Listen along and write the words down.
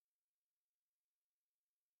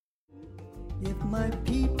If my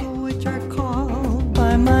people which are called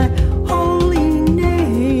by my holy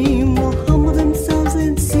name will humble themselves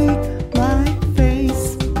and seek my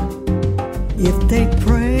face, if they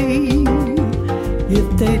pray, if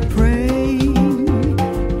they pray,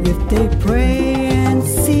 if they pray and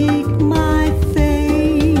seek my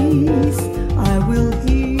face, I will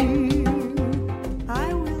hear,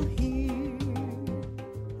 I will hear,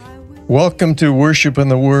 I will. Welcome to Worship in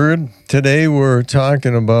the Word. Today we're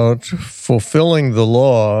talking about fulfilling the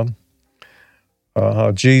law,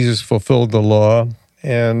 how Jesus fulfilled the law,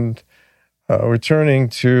 and we're turning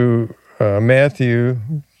to Matthew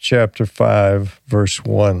chapter 5, verse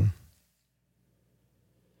 1.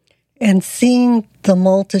 And seeing the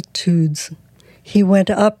multitudes, he went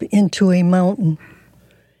up into a mountain.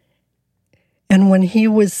 And when he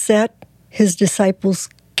was set, his disciples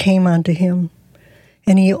came unto him.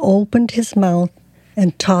 And he opened his mouth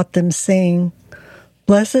and taught them, saying,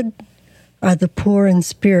 Blessed are the poor in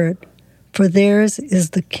spirit, for theirs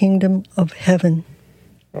is the kingdom of heaven.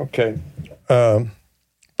 Okay.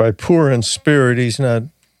 By poor in spirit, he's not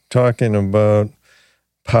talking about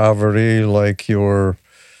poverty like you're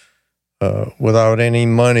without any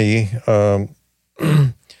money.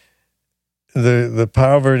 The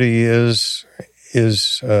poverty is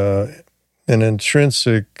an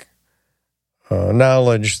intrinsic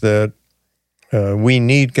knowledge that we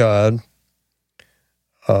need God,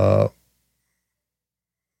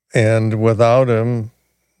 and without Him,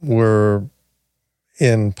 we're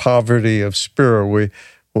in poverty of spirit.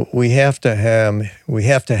 We have to have Him. We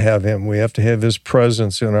have to have His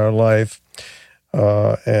presence in our life,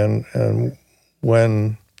 and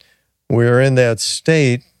when we're in that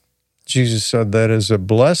state, Jesus said that is a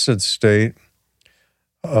blessed state.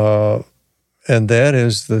 And that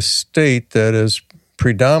is the state that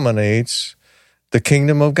predominates the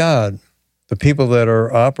kingdom of God. The people that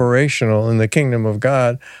are operational in the kingdom of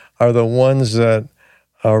God are the ones that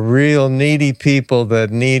are real needy people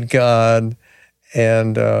that need God,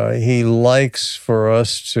 and He likes for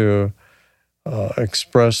us to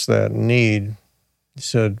express that need. He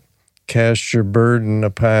said, "Cast your burden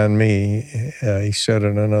upon me," He said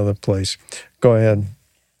in another place. Go ahead.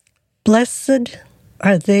 Blessed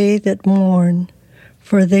are they that mourn,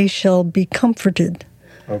 for they shall be comforted.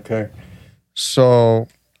 Okay. So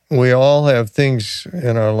we all have things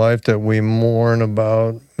in our life that we mourn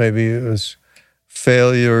about. Maybe it was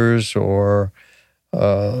failures, or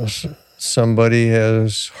somebody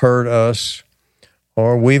has hurt us,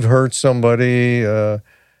 or we've hurt somebody,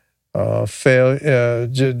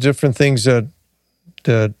 different things that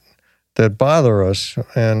bother us,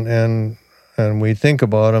 and we think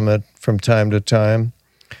about them from time to time.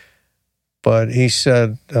 But He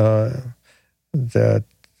said that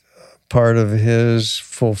part of His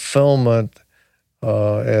fulfillment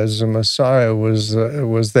as a Messiah was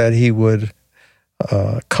that He would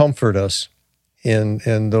comfort us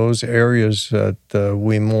in those areas that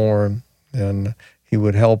we mourn, and He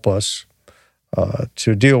would help us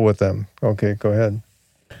to deal with them. Okay, go ahead.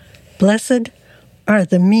 Blessed are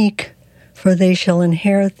the meek, for they shall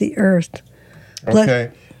inherit the earth. Okay.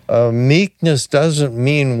 Meekness doesn't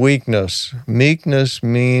mean weakness. Meekness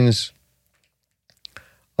means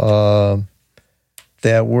that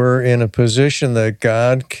we're in a position that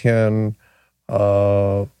God can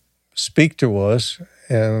speak to us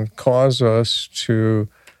and cause us to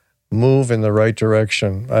move in the right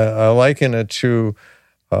direction. I liken it to,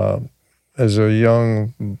 as a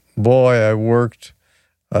young boy, I worked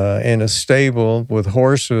in a stable with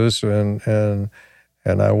horses,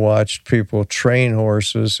 and I watched people train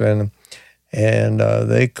horses, and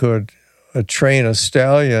they could train a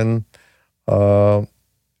stallion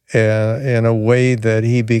in a way that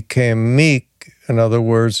he became meek. In other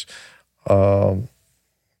words,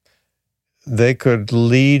 they could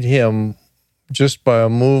lead him just by a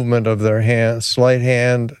movement of their hand, slight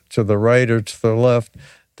hand to the right or to the left.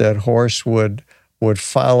 That horse would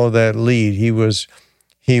follow that lead. He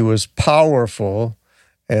was powerful,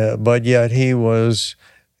 but yet he was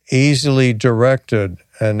easily directed,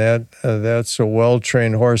 and that's a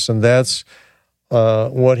well-trained horse, and that's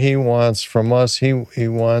what He wants from us. He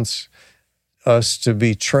wants us to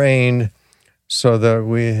be trained so that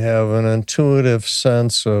we have an intuitive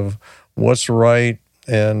sense of what's right,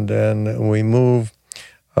 and we move.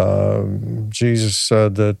 Jesus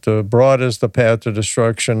said that broad is the path to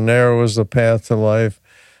destruction, narrow is the path to life,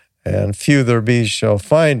 and few there be shall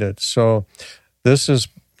find it. So this is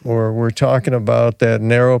where we're talking about that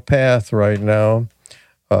narrow path right now.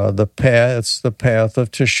 It's the path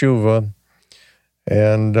of Teshuvah,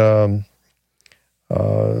 and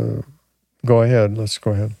Go ahead. Let's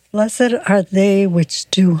go ahead. Blessed are they which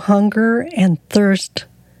do hunger and thirst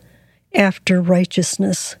after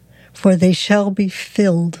righteousness, for they shall be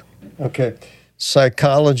filled. Okay.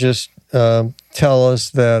 Psychologists tell us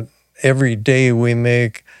that every day we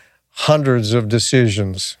make hundreds of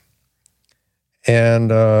decisions. And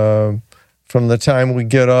from the time we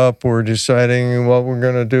get up, we're deciding what we're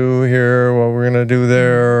going to do here, what we're going to do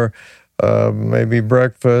there, maybe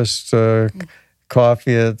breakfast,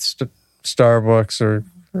 coffee at Starbucks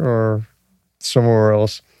or somewhere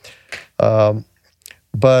else.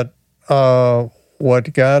 But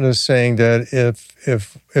what God is saying, that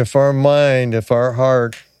if our mind, if our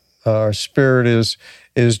heart, our spirit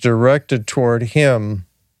is directed toward Him,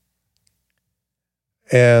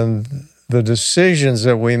 and the decisions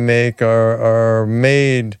that we make are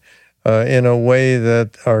made in a way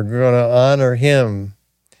that are going to honor Him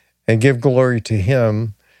and give glory to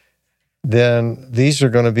Him, then these are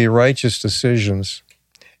going to be righteous decisions.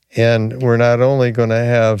 And we're not only going to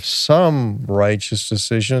have some righteous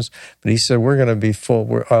decisions, but He said we're going to be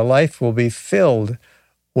full. Our life will be filled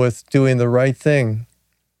with doing the right thing.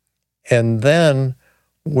 And then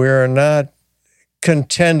we're not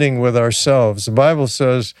contending with ourselves. The Bible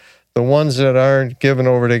says the ones that aren't given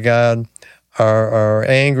over to God are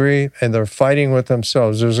angry and they're fighting with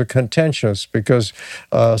themselves. There's a contentious, because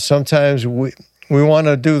sometimes we want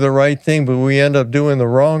to do the right thing, but we end up doing the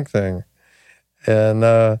wrong thing. And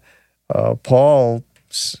Paul,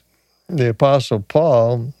 the Apostle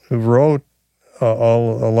Paul, who wrote a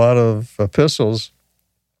lot of epistles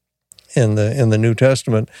in the New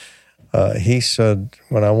Testament, he said,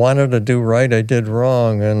 when I wanted to do right, I did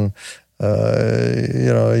wrong. And,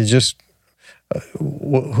 he just,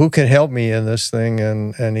 who can help me in this thing?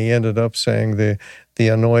 And he ended up saying the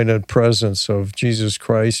anointed presence of Jesus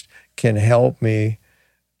Christ can help me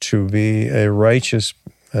to be a righteous,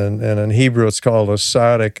 and in Hebrew it's called a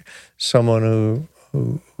tzaddik, someone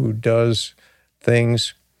who does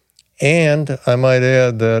things. And I might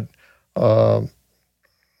add that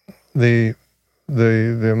the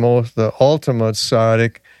ultimate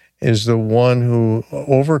tzaddik is the one who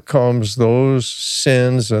overcomes those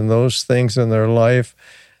sins and those things in their life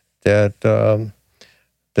that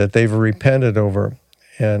they've repented over,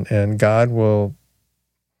 and God will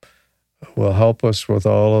help us with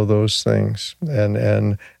all of those things,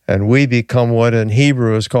 and we become what in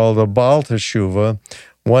Hebrew is called a Baal Teshuvah,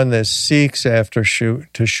 one that seeks after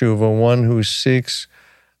Teshuvah, one who seeks.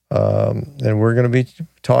 And we're going to be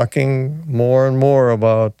talking more and more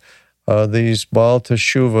about these Baal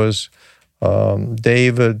Teshuvahs.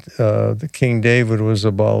 David, the King David was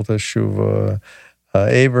a Baal Teshuvah.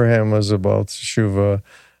 Abraham was a Baal Teshuvah.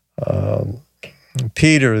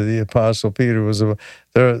 Peter, the Apostle Peter, was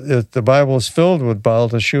the Bible is filled with Baal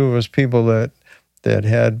Teshuvahs, people that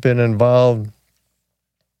had been involved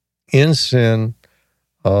in sin,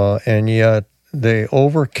 and yet they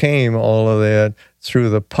overcame all of that through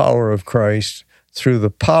the power of Christ, through the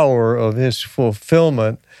power of His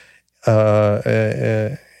fulfillment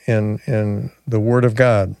in the Word of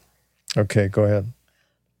God. Okay, go ahead.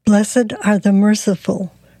 Blessed are the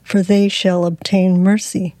merciful, for they shall obtain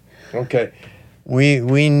mercy. Okay.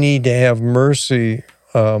 We need to have mercy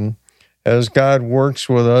as God works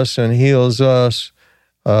with us and heals us.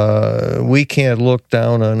 We can't look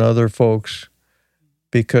down on other folks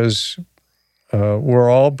because we're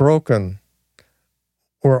all broken.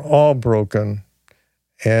 We're all broken.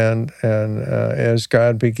 And as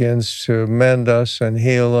God begins to mend us and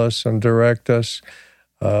heal us and direct us,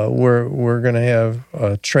 we're going to have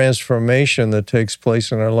a transformation that takes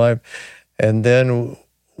place in our life. And then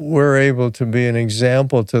we're able to be an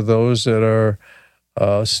example to those that are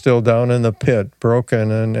still down in the pit, broken,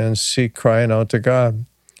 and crying out to God.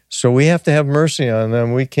 So we have to have mercy on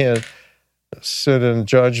them. We can't sit in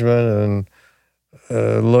judgment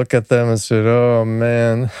and look at them and say, oh,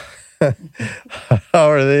 man, how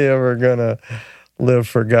are they ever going to live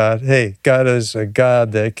for God? Hey, God is a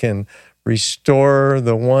God that can restore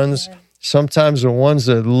the ones, sometimes the ones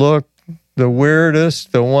that look the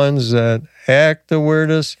weirdest, the ones that act the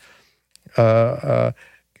weirdest, are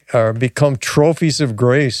become trophies of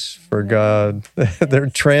grace for God. They're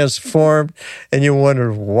transformed, and you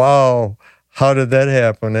wonder, wow, how did that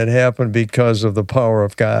happen? It happened because of the power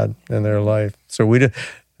of God in their life. So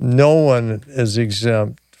no one is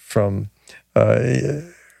exempt from.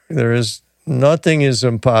 Nothing is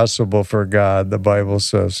impossible for God, the Bible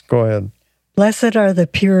says. Go ahead. Blessed are the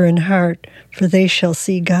pure in heart, for they shall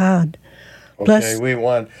see God. Okay,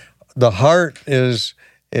 the heart is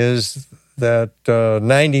that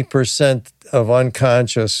 90% of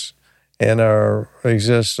unconscious in our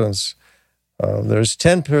existence. There's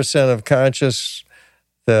 10% of conscious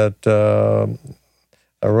that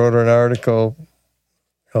I wrote an article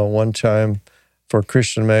one time for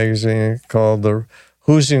Christian Magazine called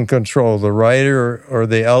 "Who's in Control, the Rider or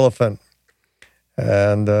the Elephant?"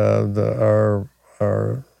 And our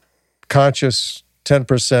conscious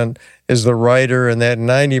 10% is the rider, and that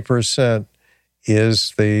 90%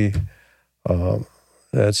 is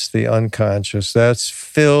that's the unconscious. That's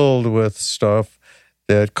filled with stuff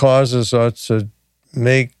that causes us to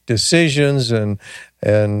make decisions and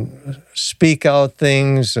speak out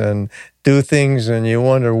things and do things, and you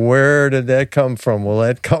wonder, where did that come from? Well,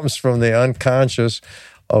 that comes from the unconscious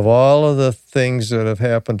of all of the things that have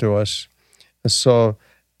happened to us. And so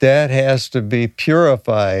that has to be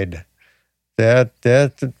purified. That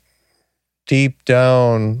deep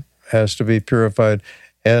down has to be purified.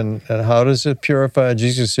 And how does it purify?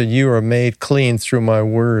 Jesus said, you are made clean through my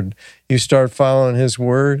word. You start following his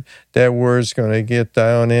word, that word's going to get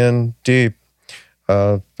down in deep.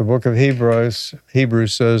 The book of Hebrews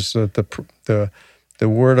says that the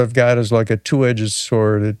word of God is like a two-edged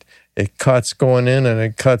sword. It cuts going in and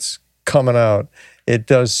it cuts coming out. It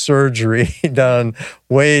does surgery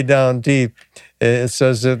way down deep. It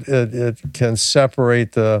says it can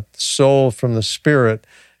separate the soul from the spirit,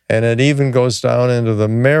 and it even goes down into the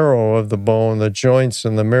marrow of the bone, the joints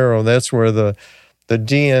and the marrow. That's where the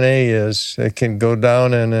DNA is. It can go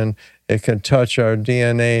down in and it can touch our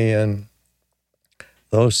DNA, and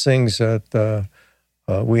those things that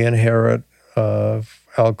we inherit,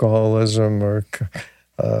 alcoholism or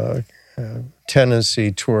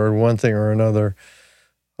tendency toward one thing or another,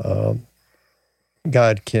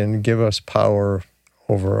 God can give us power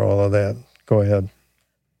over all of that. Go ahead.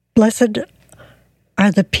 Blessed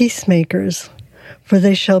are the peacemakers, for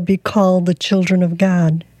they shall be called the children of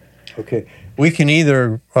God. Okay. We can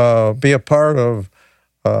either be a part of,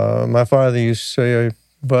 my father used to say,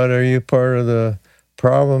 but are you part of the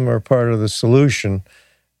problem or part of the solution?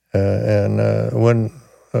 When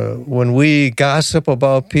we gossip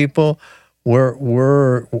about people,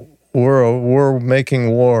 we're making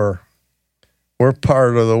war. We're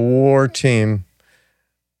part of the war team.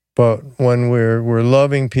 But when we're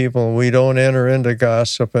loving people, we don't enter into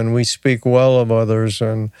gossip, and we speak well of others,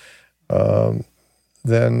 and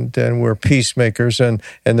then we're peacemakers, and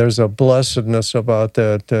there's a blessedness about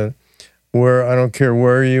that. Where I don't care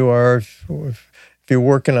where you are, if you're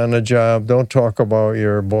working on a job, don't talk about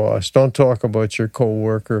your boss. Don't talk about your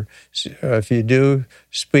coworker. If you do,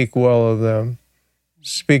 speak well of them.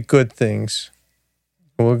 Speak good things.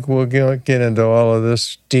 We'll get into all of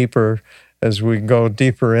this deeper as we go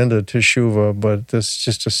deeper into Teshuvah, but this is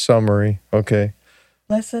just a summary. Okay.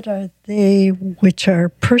 Blessed are they which are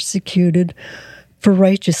persecuted for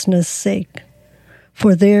righteousness' sake,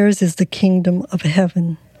 for theirs is the kingdom of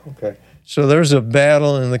heaven. Okay. So there's a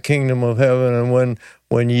battle in the kingdom of heaven, and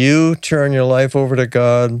when you turn your life over to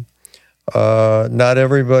God, not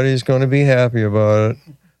everybody's going to be happy about it,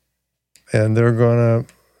 and they're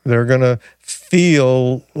gonna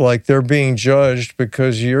feel like they're being judged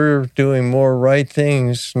because you're doing more right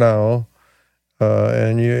things now,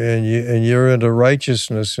 and you're into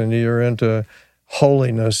righteousness, and you're into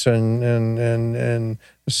holiness, and the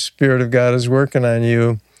Spirit of God is working on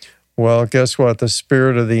you. Well, guess what? The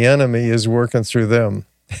spirit of the enemy is working through them,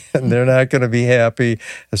 and they're not going to be happy.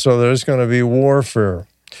 And so there's going to be warfare.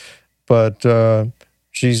 But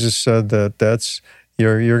Jesus said that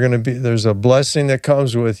you're going to be. There's a blessing that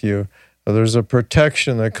comes with you. There's a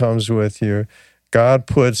protection that comes with you. God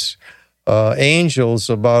puts angels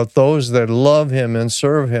about those that love Him and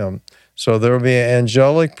serve Him. So there will be an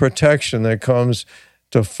angelic protection that comes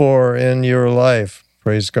to fore in your life.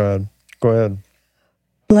 Praise God. Go ahead.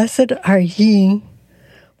 Blessed are ye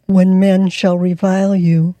when men shall revile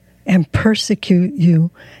you and persecute you,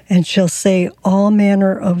 and shall say all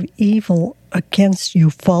manner of evil against you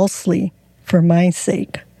falsely for my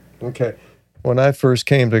sake. Okay. When I first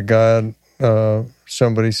came to God,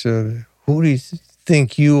 somebody said, who do you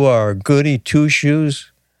think you are, goody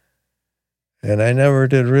two-shoes? And I never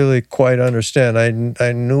did really quite understand.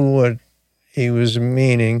 I knew what he was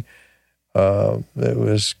meaning. It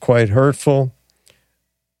was quite hurtful.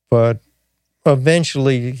 But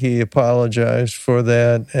eventually he apologized for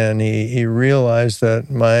that, and he realized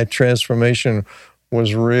that my transformation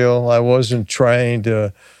was real. I wasn't trying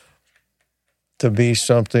to be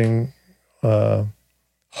something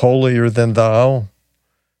holier than thou,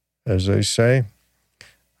 as they say.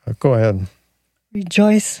 Go ahead.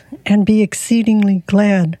 Rejoice and be exceedingly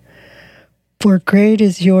glad, for great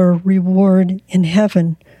is your reward in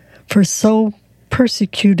heaven, for so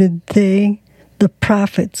persecuted they the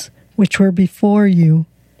prophets which were before you.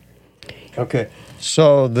 Okay.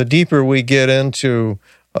 So the deeper we get into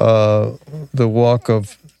the walk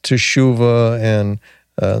of teshuvah and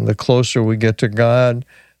the closer we get to God,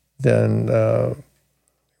 then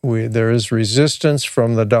there is resistance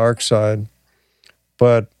from the dark side.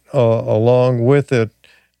 But along with it,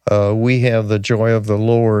 we have the joy of the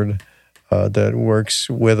Lord that works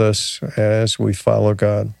with us as we follow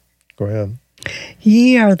God. Go ahead.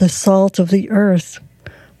 Ye are the salt of the earth,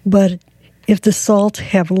 but if the salt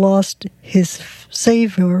have lost his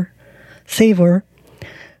savor,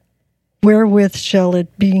 wherewith shall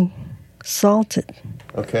it be salted?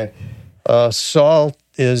 Okay. Salt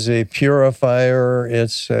is a purifier.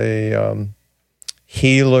 It's a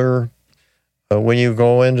healer. When you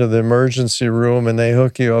go into the emergency room and they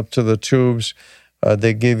hook you up to the tubes,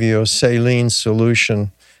 they give you a saline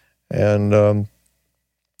solution. And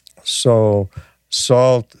so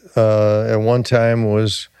salt at one time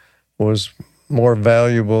was more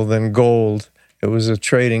valuable than gold. It was a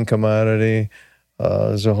trading commodity.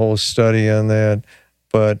 There's a whole study on that.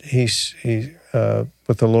 But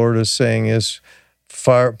what the Lord is saying is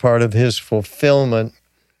part of his fulfillment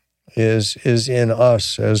is in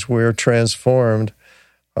us as we're transformed,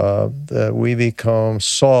 that we become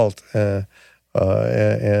salt, and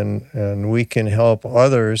we can help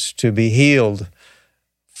others to be healed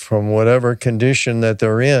from whatever condition that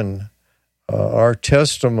they're in. Our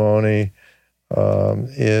testimony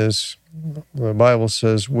is, the Bible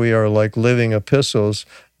says, we are like living epistles,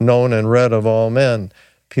 known and read of all men.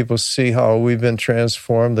 People see how we've been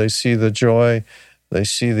transformed. They see the joy. They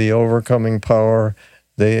see the overcoming power.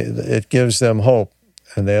 It gives them hope.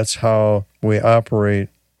 And that's how we operate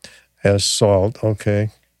as salt. Okay.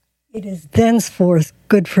 It is thenceforth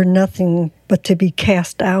good for nothing but to be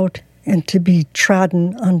cast out and to be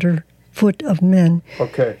trodden under foot of men.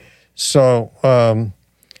 Okay. So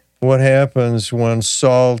what happens when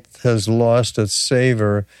salt has lost its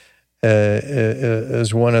savor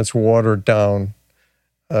is when it's watered down.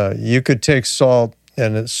 You could take salt,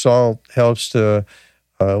 and salt helps to,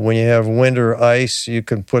 when you have winter ice, you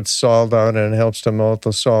can put salt on and it helps to melt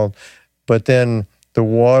the salt. But then the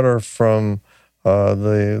water from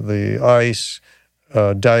the ice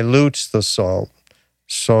dilutes the salt.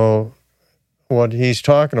 So what he's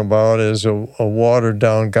talking about is a watered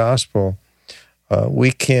down gospel.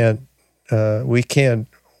 We can't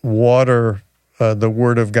water the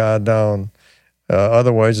Word of God down.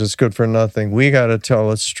 Otherwise, it's good for nothing. We got to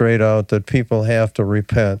tell it straight out that people have to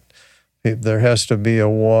repent. There has to be a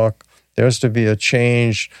walk. There has to be a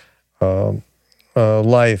changed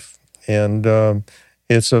life, and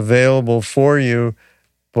it's available for you,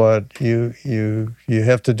 but you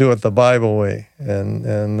have to do it the Bible way,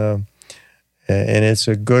 and it's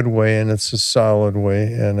a good way, and it's a solid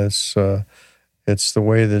way, and it's the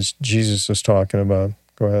way that Jesus is talking about.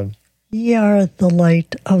 Go ahead. Ye are the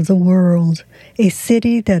light of the world. A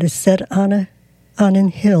city that is set on an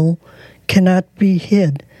hill cannot be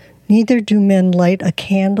hid. Neither do men light a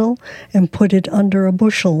candle and put it under a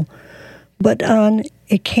bushel, but on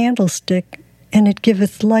a candlestick, and it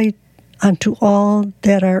giveth light unto all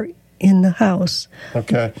that are in the house.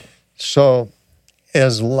 Okay. So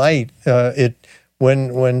as light,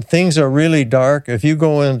 when things are really dark, if you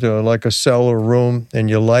go into like a cellar room and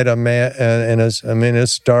you light a match, and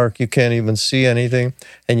it's dark, you can't even see anything,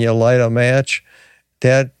 and you light a match,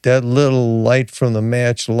 that little light from the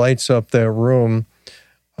match lights up that room,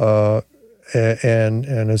 and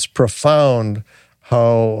it's profound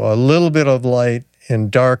how a little bit of light in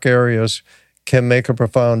dark areas can make a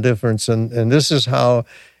profound difference. And this is how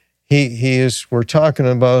we're talking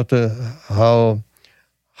about how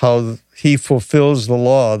he fulfills the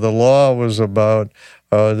law. The law was about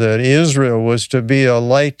that Israel was to be a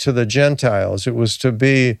light to the Gentiles. It was to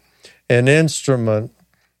be an instrument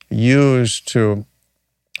used to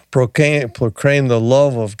proclaim the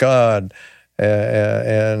love of God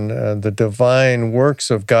and the divine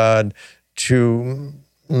works of God to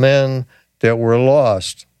men that were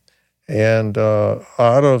lost. And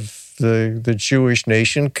out of the Jewish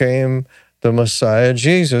nation came the Messiah,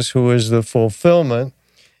 Jesus, who is the fulfillment.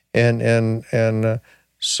 And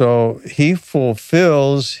so he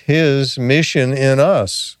fulfills his mission in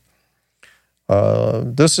us.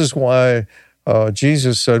 This is why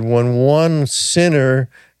Jesus said, when one sinner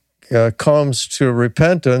comes to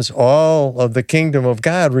repentance, all of the kingdom of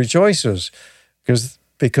God rejoices,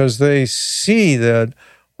 because they see that,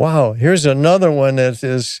 wow, here's another one that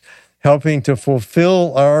is helping to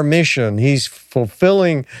fulfill our mission. He's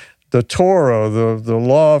fulfilling the Torah, the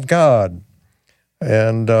law of God.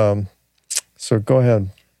 And so go ahead.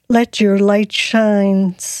 Let your light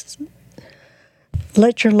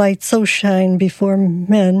so shine before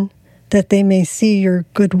men that they may see your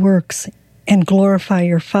good works and glorify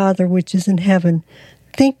your Father which is in heaven.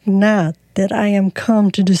 Think not that I am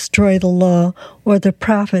come to destroy the law or the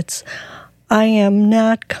prophets. I am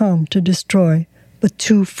not come to destroy, but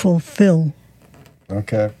to fulfill.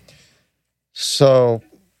 Okay. So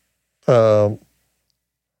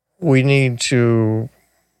we need to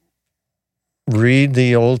read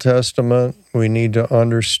the Old Testament. We need to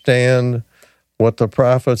understand what the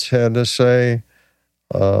prophets had to say.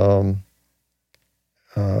 The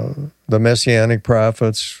Messianic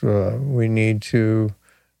prophets, we need to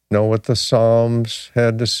know what the Psalms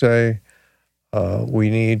had to say. We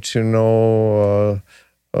need to know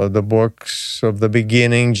the books of the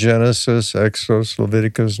beginning, Genesis, Exodus,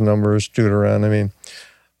 Leviticus, Numbers, Deuteronomy,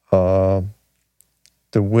 the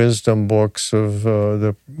wisdom books of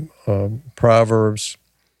the Proverbs.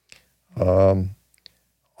 All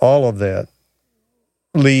of that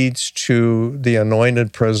leads to the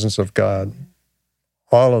anointed presence of God.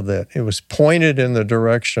 All of that. It was pointed in the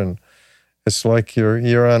direction. It's like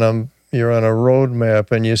you're on a road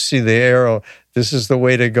map and you see the arrow. This is the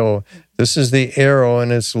way to go. This is the arrow,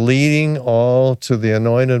 and it's leading all to the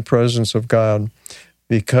anointed presence of God,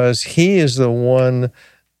 because He is the one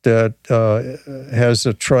that has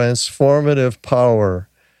a transformative power.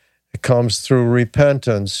 It comes through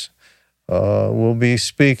repentance. We'll be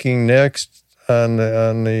speaking next on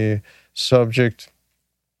the subject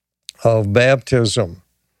of baptism,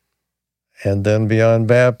 and then beyond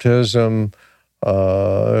baptism,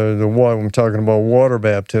 I'm talking about water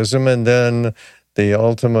baptism, and then the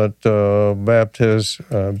ultimate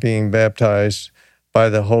being baptized by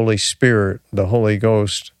the Holy Spirit, the Holy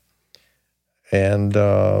Ghost. And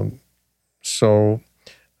so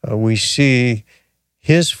we see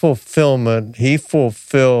His fulfillment. He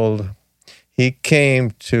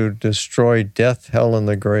came to destroy death, hell, and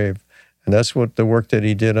the grave. And that's what the work that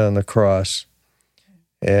He did on the cross.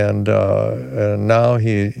 And now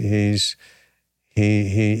his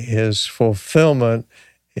fulfillment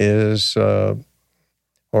is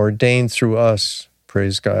ordained through us,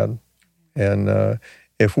 praise God. And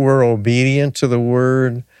if we're obedient to the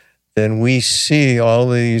Word, then we see all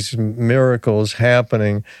these miracles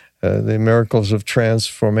happening, the miracles of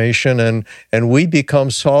transformation, and we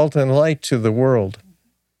become salt and light to the world.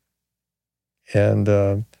 And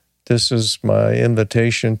this is my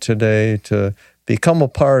invitation today to become a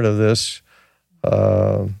part of this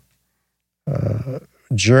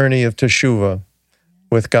journey of teshuvah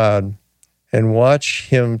with God and watch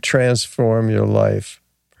Him transform your life.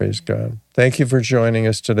 Praise God. Thank you for joining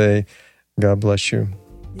us today. God bless you.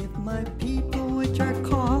 If my people which are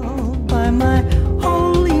called by my